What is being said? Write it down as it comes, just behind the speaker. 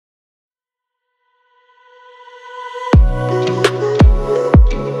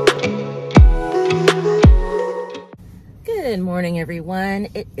morning, everyone.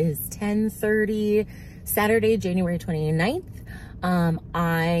 It is 10:30, Saturday, January 29th.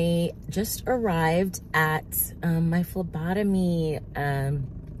 I just arrived at my phlebotomy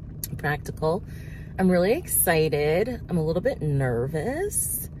practical. I'm really excited. I'm a little bit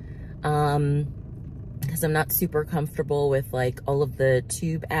nervous because I'm not super comfortable with like all of the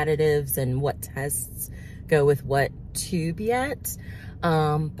tube additives and what tests go with what tube yet.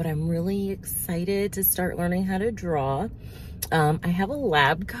 But I'm really excited to start learning how to draw. I have a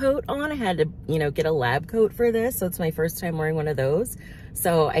lab coat on. I had to, get a lab coat for this. So it's my first time wearing one of those.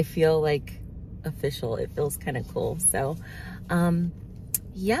 So I feel like official. It feels kind of cool. So,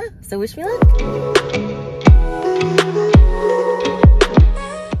 yeah, so wish me luck.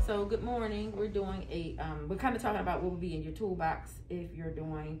 So good morning. We're doing we're kind of talking about what would be in your toolbox if you're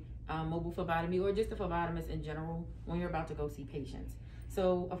doing mobile phlebotomy or just a phlebotomist in general when you're about to go see patients.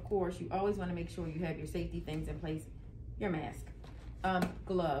 So of course, you always want to make sure you have your safety things in place. Your mask,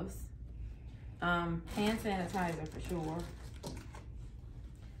 gloves, hand sanitizer for sure.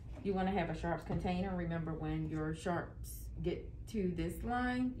 You want to have a sharps container. Remember, when your sharps get to this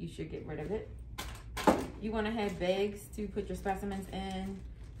line, you should get rid of it. You want to have bags to put your specimens in,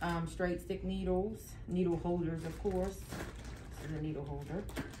 straight stick needles, needle holders, of course. This is a needle holder.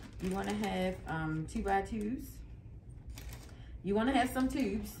 You want to have 2x2s. You want to have some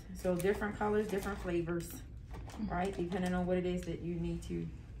tubes, so different colors, different flavors, right? Depending on what it is that you need to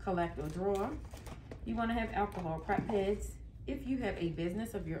collect or draw. You want to have alcohol prep pads. If you have a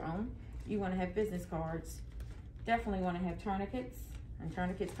business of your own, you want to have business cards. Definitely want to have tourniquets, and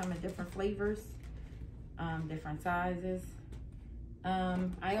tourniquets come in different flavors, different sizes.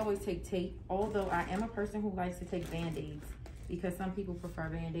 I always take tape, although I am a person who likes to take Band-Aids because some people prefer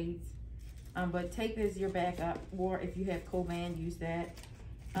Band-Aids. But tape is your backup, or if you have Coban, use that.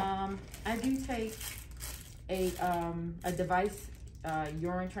 I do take a device,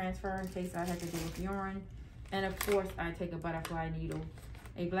 urine transfer, in case I have to deal with urine. And of course, I take a butterfly needle,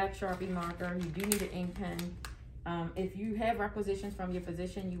 a black Sharpie marker. You do need an ink pen. If you have requisitions from your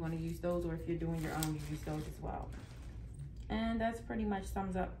physician, you want to use those, or if you're doing your own, you use those as well. And that's pretty much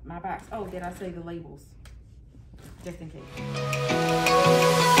sums up my box. Oh, did I say the labels? Just in case.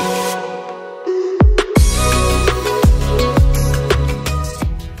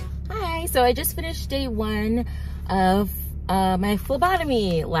 Hi, so I just finished day one of my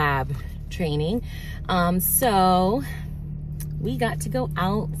phlebotomy lab training. So we got to go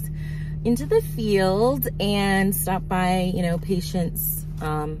out into the field and stop by, patients'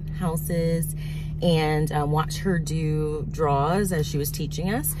 houses and watch her do draws as she was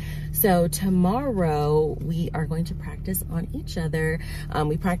teaching us. So tomorrow we are going to practice on each other.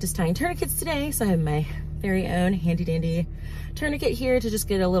 We practiced tying tourniquets today, so I have my very own handy dandy tourniquet here to just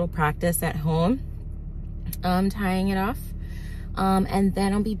get a little practice at home, tying it off. And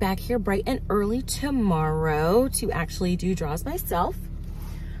then I'll be back here bright and early tomorrow to actually do draws myself.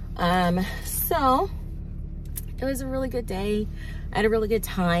 So it was a really good day. I had a really good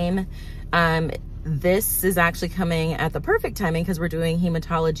time. This is actually coming at the perfect timing because we're doing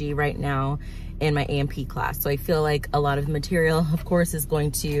hematology right now in my A&P class. So I feel like a lot of the material, of course, is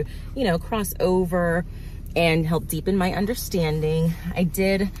going to, cross over and help deepen my understanding. I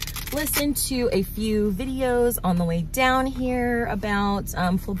did listen to a few videos on the way down here about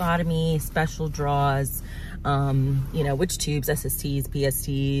phlebotomy, special draws, which tubes, SSTs,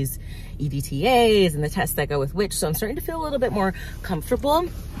 PSTs, EDTAs, and the tests that go with which. So I'm starting to feel a little bit more comfortable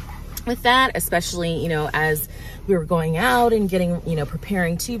with that, especially, as we were going out and getting,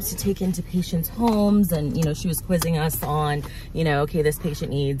 preparing tubes to take into patients' homes. And, she was quizzing us on, okay, this patient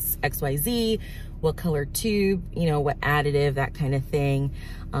needs XYZ, what color tube, what additive, that kind of thing,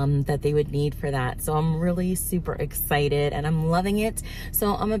 that they would need for that. So I'm really super excited and I'm loving it.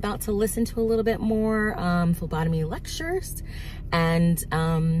 So I'm about to listen to a little bit more phlebotomy lectures and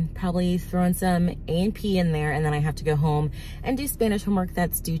probably throw in some A&P in there, and then I have to go home and do Spanish homework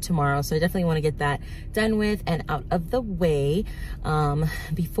that's due tomorrow. So I definitely want to get that done with and out of the way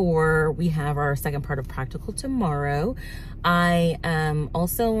before we have our second part of practical tomorrow. I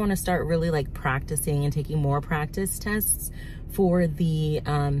also want to start really practicing and taking more practice tests for the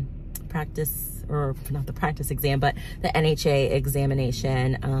practice, or not the practice exam, but the NHA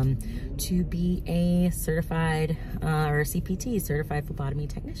examination to be a certified or CPT, certified phlebotomy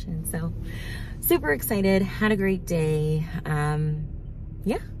technician. So super excited, had a great day.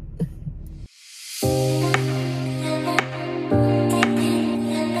 Yeah.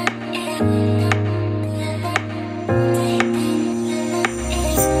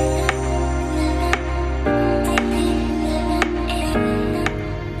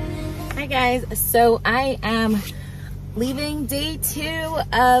 Hi guys, so I am leaving day 2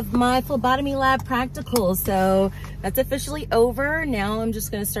 of my phlebotomy lab practical. So that's officially over. Now I'm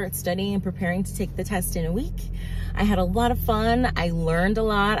just going to start studying and preparing to take the test in a week. I had a lot of fun. I learned a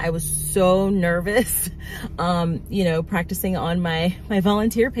lot. I was so nervous, you know, practicing on my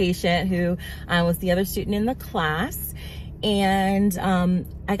volunteer patient who was the other student in the class. And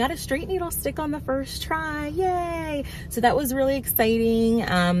I got a straight needle stick on the first try. Yay! So that was really exciting.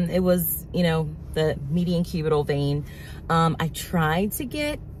 It was, you know, the median cubital vein. I tried to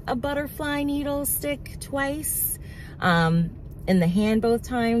get a butterfly needle stick twice. In the hand both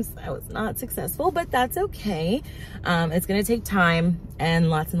times. I was not successful, but that's okay. It's gonna take time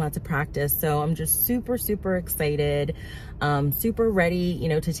and lots of practice. So I'm just super excited, super ready, you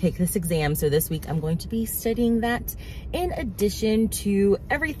know, to take this exam. So this week I'm going to be studying that in addition to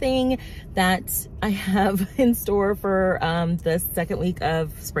everything that I have in store for the second week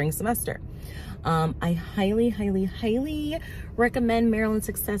of spring semester. I highly recommend Maryland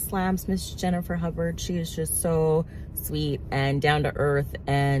Success Labs, Miss Jennifer Hubbard. She is just so sweet and down to earth,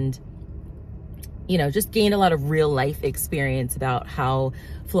 and you know, just gained a lot of real life experience about how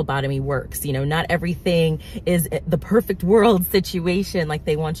phlebotomy works. You know, not everything is the perfect world situation like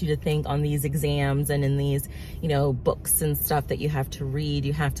they want you to think on these exams and in these, you know, books and stuff that you have to read.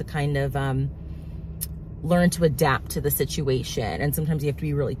 You have to kind of learn to adapt to the situation, and sometimes you have to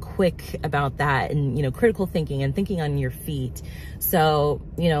be really quick about that, and you know, critical thinking and thinking on your feet. So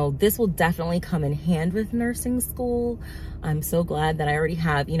you know, this will definitely come in hand with nursing school. I'm so glad that I already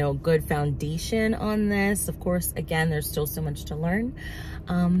have, you know, a good foundation on this. Of course, again, there's still so much to learn,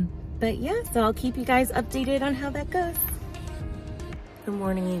 but yeah, so I'll keep you guys updated on how that goes. Good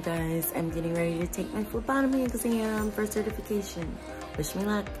morning, you guys. I'm getting ready to take my phlebotomy exam for certification. Wish me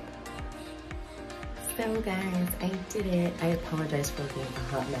luck. So guys, I did it. I apologize for being a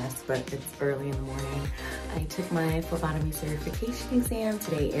hot mess, but it's early in the morning. I took my phlebotomy certification exam.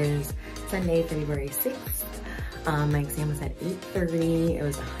 Today is Sunday, February 6th. My exam was at 8:30. It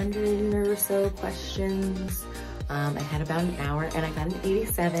was 100 or so questions. I had about an hour and I got an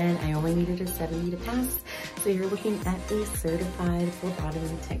 87. I only needed a 70 to pass. So you're looking at a certified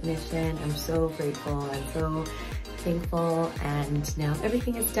phlebotomy technician. I'm so grateful. I'm so thankful, and now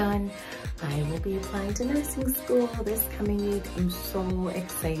everything is done. I will be applying to nursing school this coming week. I'm so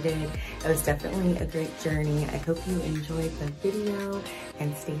excited. It was definitely a great journey. I hope you enjoyed the video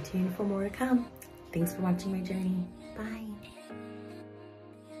and stay tuned for more to come. Thanks for watching my journey. Bye.